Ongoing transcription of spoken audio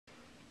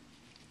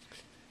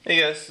Hey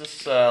guys,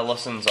 this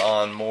lesson's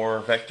on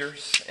more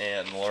vectors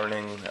and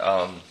learning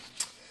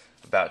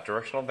about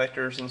directional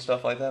vectors and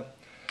stuff like that.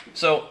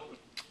 So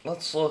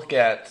let's look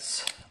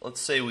at, let's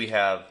say we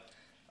have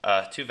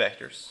two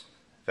vectors,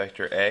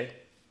 vector A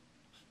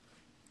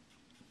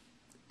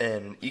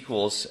and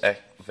equals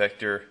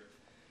vector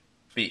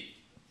B.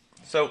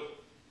 So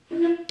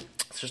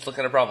let's just look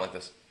at a problem like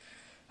this.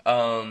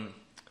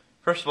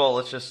 First of all,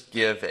 let's just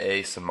give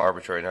A some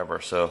arbitrary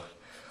number. So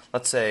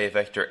let's say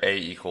vector A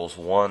equals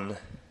 1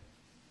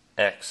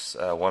 x,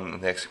 1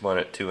 in the x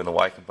component, 2 in the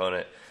y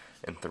component,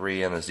 and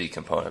 3 in the z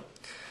component.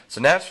 So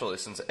naturally,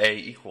 since A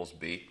equals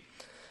B,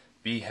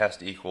 B has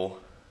to equal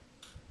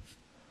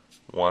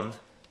 1,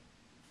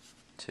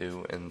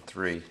 2, and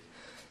 3,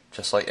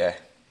 just like A.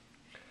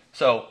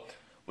 So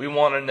we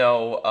want to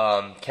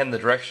know, can the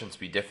directions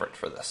be different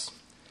for this?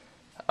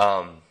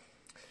 The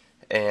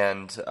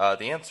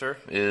answer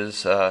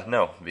is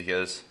no,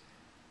 because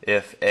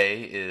if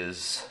A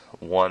is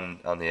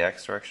 1 on the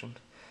x direction,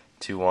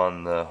 2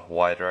 on the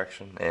y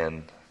direction,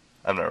 and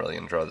I'm not really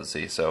going to draw the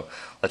z, so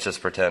let's just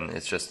pretend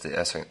it's just the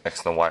x and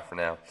the y for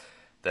now,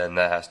 then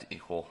that has to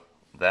equal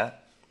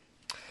that.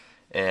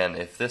 And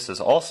if this is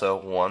also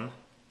 1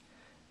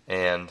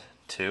 and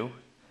 2,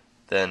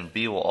 then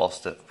B will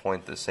also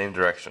point the same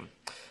direction.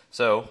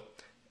 So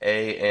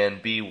A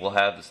and B will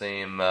have the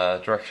same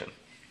direction.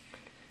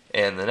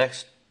 And the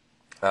next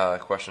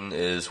question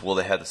is, will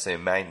they have the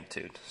same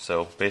magnitude?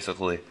 So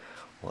basically,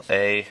 will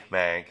A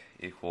mag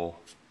equal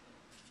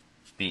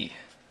B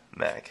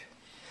mag?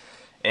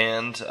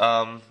 And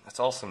it's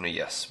also going to be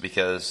yes,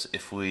 because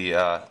if we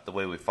the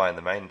way we find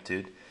the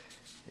magnitude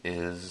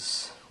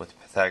is with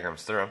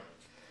Pythagoras theorem.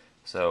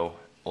 So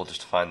we'll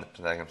just find the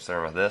Pythagoras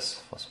theorem of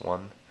this: plus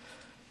 1,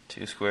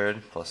 2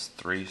 squared, plus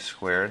 3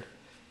 squared,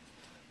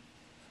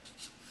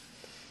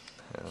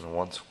 and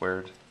 1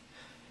 squared,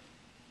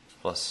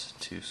 plus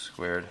 2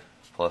 squared,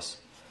 plus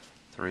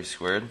 3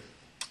 squared.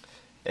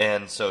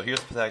 And so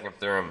here's the Pythagoras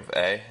theorem of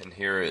A, and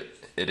here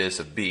it is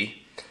of B.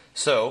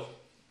 So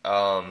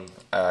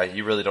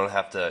you really don't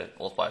have to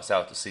multiply this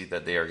out to see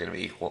that they are going to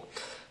be equal.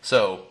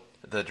 So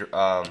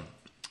the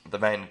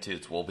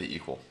magnitudes will be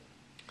equal.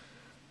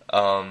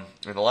 And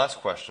the last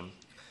question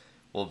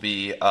will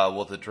be,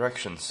 will the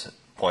directions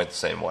point the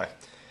same way?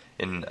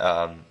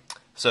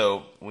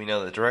 So we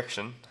know the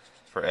direction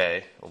for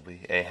A will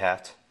be A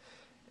hat,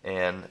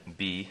 and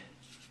B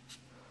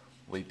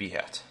will be B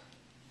hat.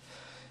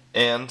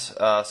 And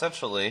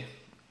essentially,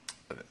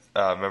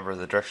 remember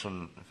the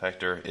direction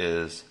vector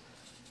is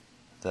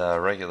the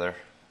regular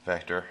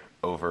vector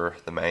over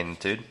the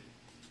magnitude.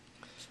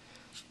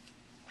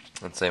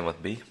 And same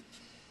with B.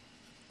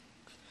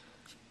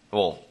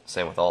 Well,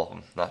 same with all of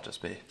them, not just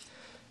B.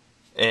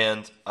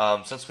 And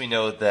since we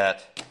know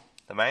that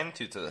the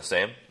magnitudes are the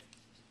same,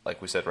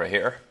 like we said right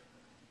here,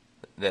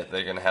 that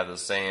they're going to have the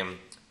same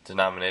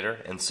denominator,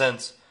 and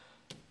since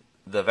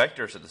the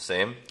vectors are the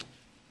same,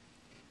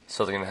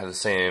 so they're going to have the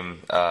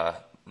same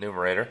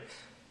numerator,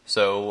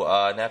 so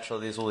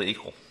naturally these will be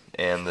equal,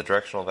 and the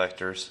directional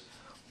vectors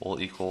will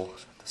equal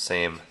the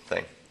same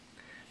thing.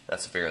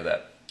 That's the figure of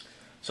that.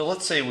 So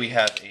let's say we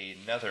have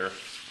another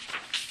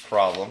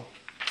problem.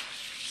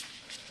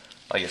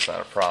 I guess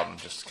not a problem,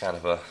 just kind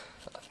of a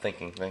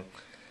thinking thing.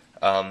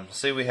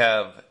 Say we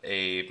have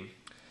a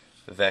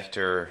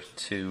vector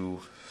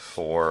 2,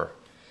 4,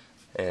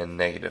 and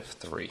negative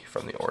 3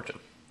 from the origin.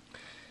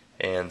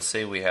 And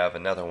say we have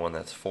another one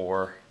that's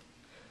 4,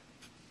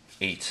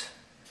 8,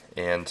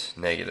 and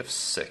negative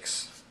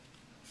 6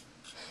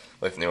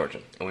 away from the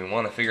origin. And we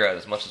want to figure out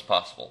as much as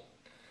possible.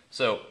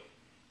 So,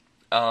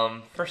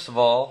 first of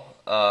all,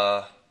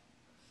 so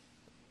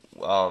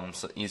an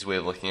easy way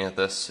of looking at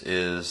this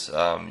is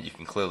you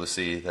can clearly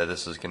see that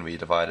this is going to be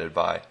divided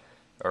by,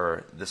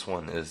 or this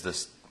one is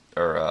this,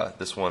 or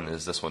this one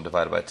is this one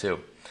divided by 2.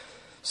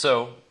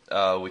 So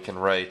we can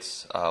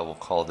write, we'll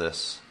call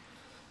this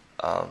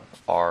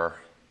RA,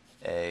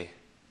 and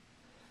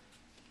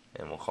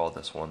we'll call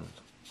this one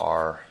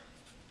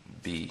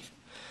RB.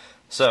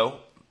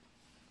 So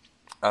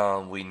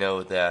we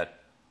know that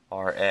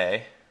RA,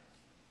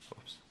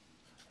 oops,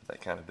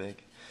 that kind of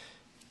big,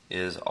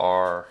 is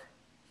RB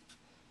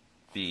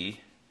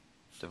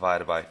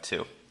divided by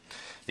 2,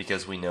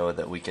 because we know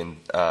that we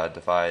can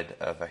divide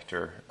a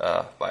vector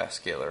by a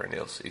scalar and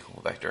it'll equal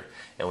a vector,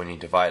 and when you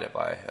divide it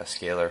by a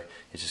scalar,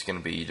 it's just going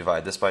to be, you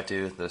divide this by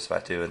 2, this by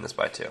 2, and this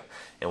by 2,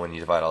 and when you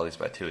divide all these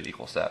by 2, it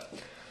equals that. So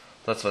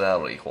that's what that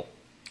will equal.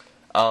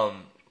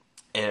 And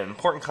an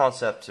important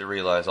concept to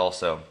realize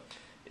also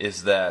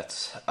is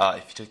that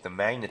if you took the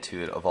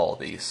magnitude of all of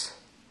these,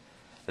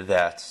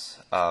 that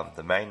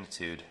the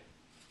magnitude,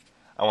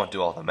 I won't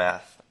do all the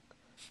math,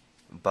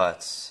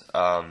 but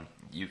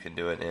you can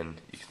do it,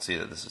 and you can see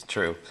that this is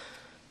true,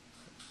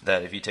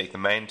 that if you take the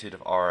magnitude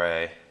of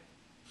RA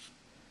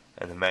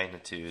and the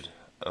magnitude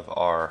of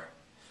RB,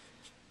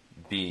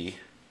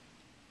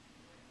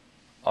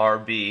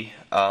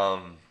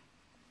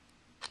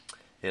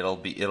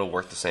 it'll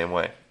work the same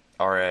way.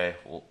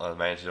 The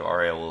magnitude of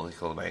RA will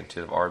equal the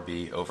magnitude of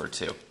RB over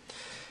 2.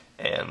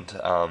 And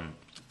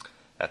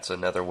That's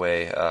another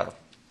way,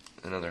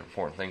 another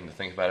important thing to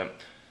think about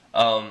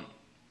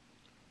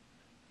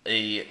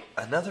it.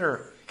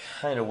 Another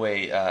kind of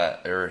way,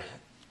 or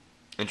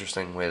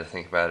interesting way to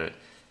think about it,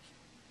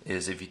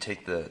 is if you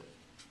take the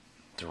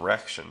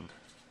directional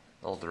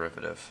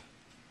derivative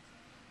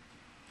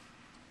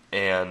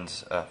and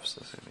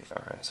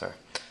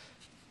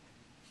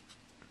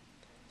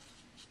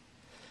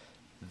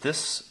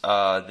this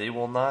they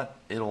will not.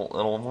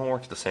 It'll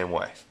work the same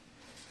way.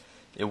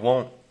 It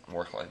won't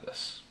work like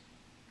this.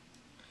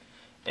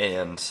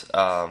 And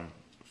the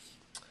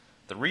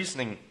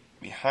reasoning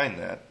behind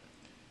that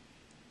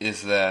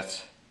is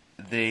that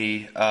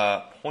they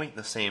point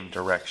the same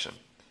direction.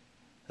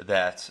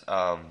 That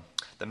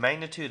the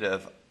magnitude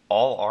of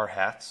all r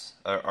hats,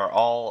 or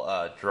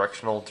all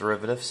directional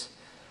derivatives,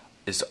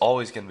 is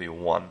always going to be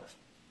 1.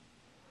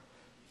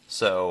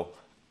 So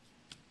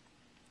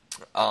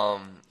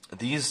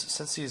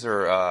since these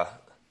are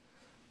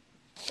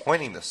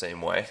pointing the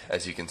same way,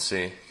 as you can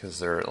see, because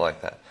they're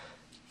like that,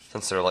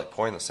 since they're like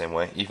pointing the same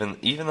way, even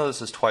though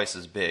this is twice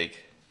as big,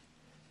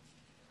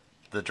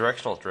 the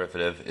directional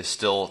derivative is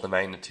still, the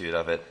magnitude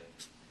of it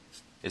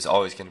is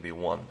always going to be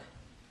 1.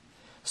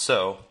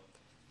 So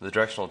the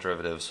directional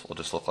derivatives will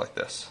just look like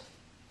this.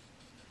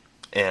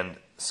 And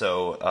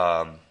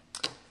so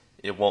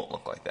it won't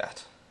look like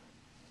that.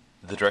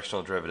 The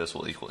directional derivatives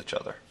will equal each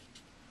other.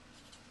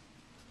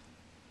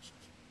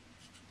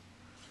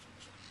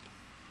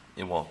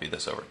 It won't be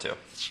this over 2.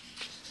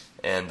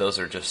 And those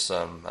are just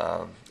some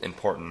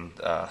important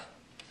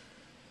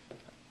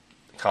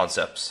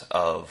concepts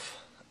of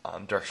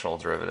directional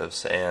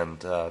derivatives and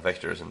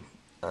vectors in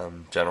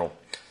general.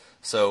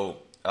 So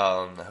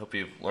I hope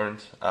you've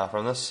learned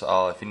from this.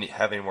 If you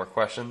have any more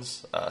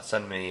questions,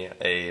 send me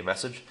a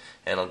message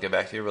and I'll get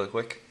back to you really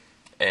quick.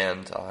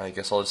 And I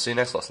guess I'll just see you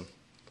next lesson.